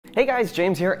Hey guys,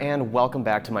 James here and welcome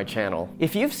back to my channel.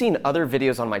 If you've seen other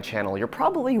videos on my channel, you're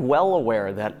probably well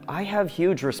aware that I have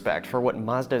huge respect for what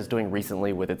Mazda is doing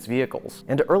recently with its vehicles.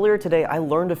 And earlier today, I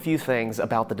learned a few things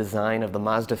about the design of the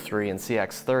Mazda 3 and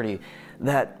CX-30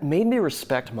 that made me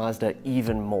respect Mazda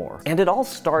even more. And it all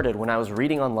started when I was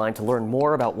reading online to learn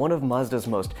more about one of Mazda's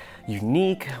most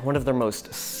unique, one of their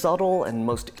most subtle and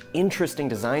most interesting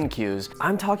design cues.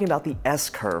 I'm talking about the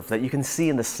S-curve that you can see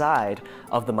in the side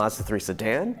of the Mazda 3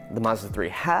 sedan, the Mazda 3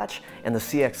 hatch, and the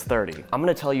CX-30. I'm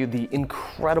gonna tell you the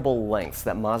incredible lengths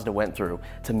that Mazda went through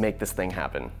to make this thing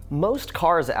happen. Most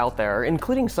cars out there,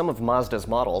 including some of Mazda's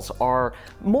models, are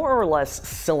more or less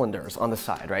cylinders on the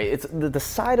side, right? It's the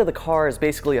side of the car is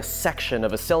basically a section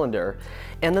of a cylinder,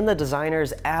 and then the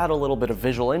designers add a little bit of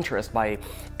visual interest by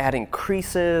adding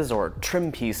creases or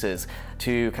trim pieces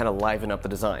to kind of liven up the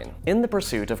design. In the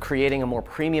pursuit of creating a more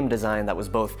premium design that was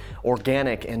both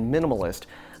organic and minimalist,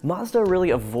 Mazda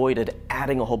really avoided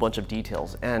adding a whole bunch of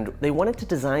details, and they wanted to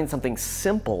design something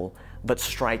simple but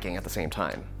striking at the same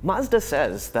time. Mazda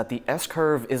says that the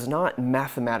S-curve is not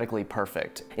mathematically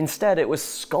perfect. Instead, it was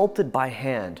sculpted by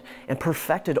hand and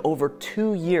perfected over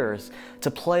 2 years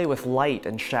to play with light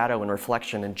and shadow and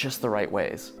reflection in just the right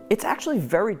ways. It's actually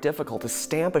very difficult to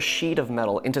stamp a sheet of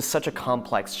metal into such a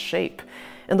complex shape.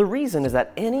 And the reason is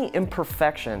that any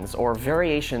imperfections or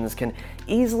variations can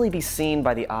easily be seen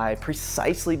by the eye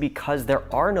precisely because there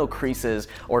are no creases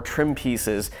or trim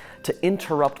pieces to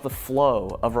interrupt the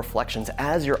flow of reflections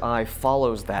as your eye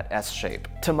follows that S shape.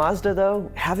 To Mazda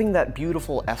though, having that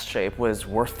beautiful S shape was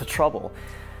worth the trouble.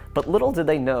 But little did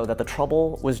they know that the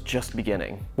trouble was just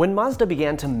beginning. When Mazda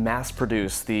began to mass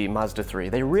produce the Mazda 3,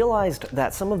 they realized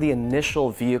that some of the initial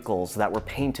vehicles that were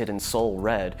painted in Soul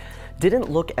Red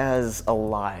didn't look as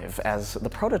alive as the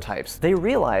prototypes. They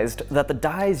realized that the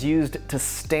dyes used to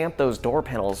stamp those door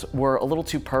panels were a little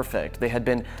too perfect. They had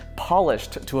been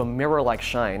polished to a mirror-like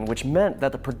shine, which meant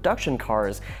that the production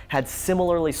cars had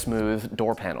similarly smooth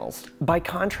door panels. By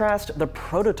contrast, the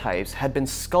prototypes had been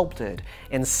sculpted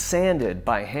and sanded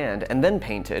by hand and then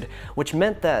painted, which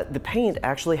meant that the paint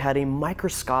actually had a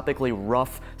microscopically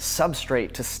rough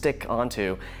substrate to stick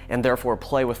onto and therefore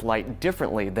play with light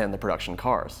differently than the production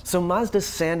cars. So Mazda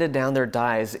sanded down their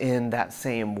dyes in that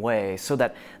same way so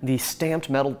that the stamped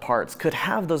metal parts could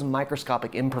have those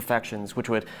microscopic imperfections which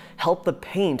would help the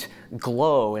paint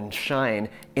glow and shine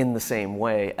in the same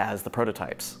way as the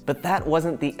prototypes. But that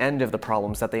wasn't the end of the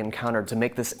problems that they encountered to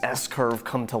make this S-curve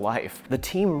come to life. The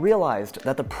team realized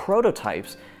that the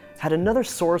prototypes had another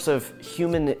source of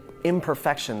human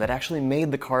imperfection that actually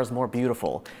made the cars more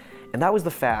beautiful, and that was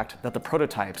the fact that the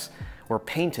prototypes were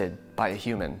painted by a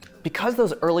human. Because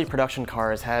those early production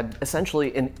cars had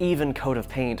essentially an even coat of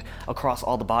paint across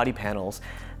all the body panels,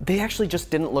 they actually just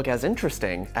didn't look as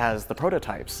interesting as the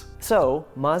prototypes. So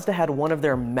Mazda had one of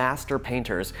their master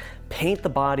painters paint the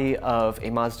body of a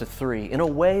Mazda 3 in a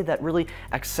way that really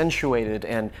accentuated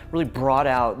and really brought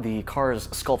out the car's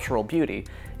sculptural beauty.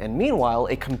 And meanwhile,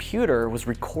 a computer was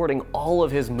recording all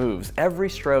of his moves, every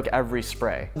stroke, every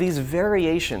spray. These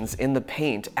variations in the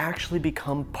paint actually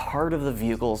become part of the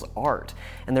vehicle's art,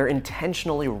 and they're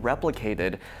intentionally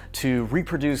replicated to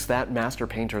reproduce that master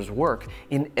painter's work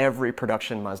in every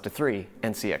production Mazda 3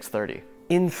 and CX-30.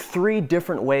 In 3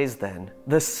 different ways then,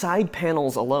 the side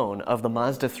panels alone of the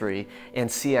Mazda 3 and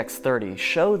CX-30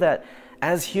 show that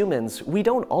as humans, we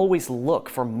don't always look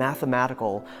for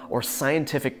mathematical or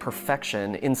scientific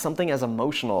perfection in something as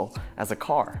emotional as a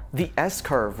car. The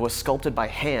S-curve was sculpted by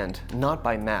hand, not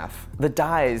by math. The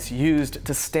dyes used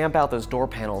to stamp out those door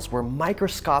panels were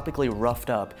microscopically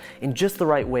roughed up in just the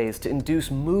right ways to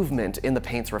induce movement in the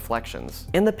paint's reflections.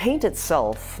 And the paint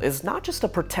itself is not just a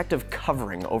protective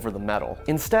covering over the metal.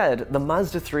 Instead, the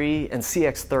Mazda 3 and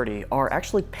CX-30 are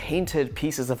actually painted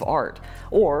pieces of art,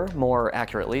 or more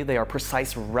accurately, they are precise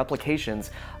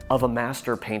replications of a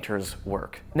master painter's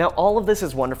work. Now, all of this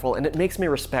is wonderful and it makes me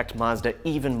respect Mazda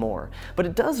even more, but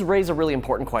it does raise a really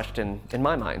important question in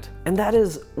my mind. And that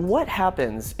is, what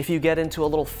happens if you get into a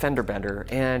little fender bender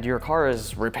and your car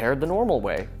is repaired the normal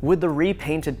way? Would the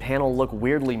repainted panel look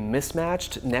weirdly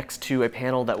mismatched next to a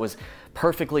panel that was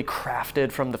perfectly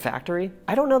crafted from the factory?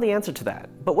 I don't know the answer to that,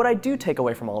 but what I do take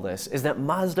away from all this is that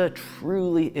Mazda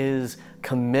truly is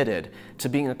committed to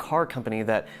being a car company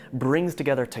that brings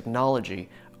together technology,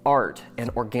 art, and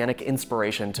organic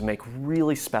inspiration to make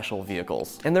really special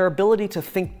vehicles. And their ability to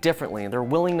think differently, their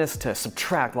willingness to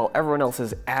subtract while everyone else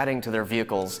is adding to their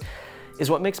vehicles, is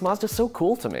what makes Mazda so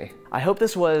cool to me. I hope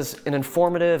this was an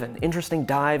informative and interesting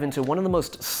dive into one of the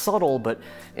most subtle, but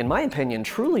in my opinion,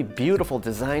 truly beautiful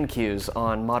design cues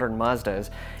on modern Mazdas,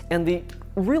 and the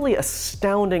really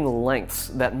astounding lengths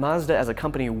that Mazda as a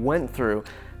company went through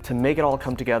to make it all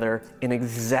come together in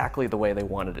exactly the way they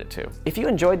wanted it to. If you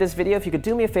enjoyed this video, if you could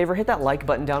do me a favor, hit that like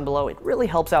button down below. It really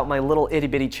helps out my little itty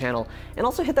bitty channel. And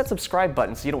also hit that subscribe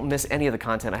button so you don't miss any of the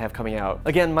content I have coming out.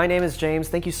 Again, my name is James.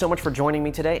 Thank you so much for joining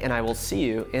me today, and I will see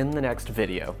you in the next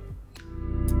video.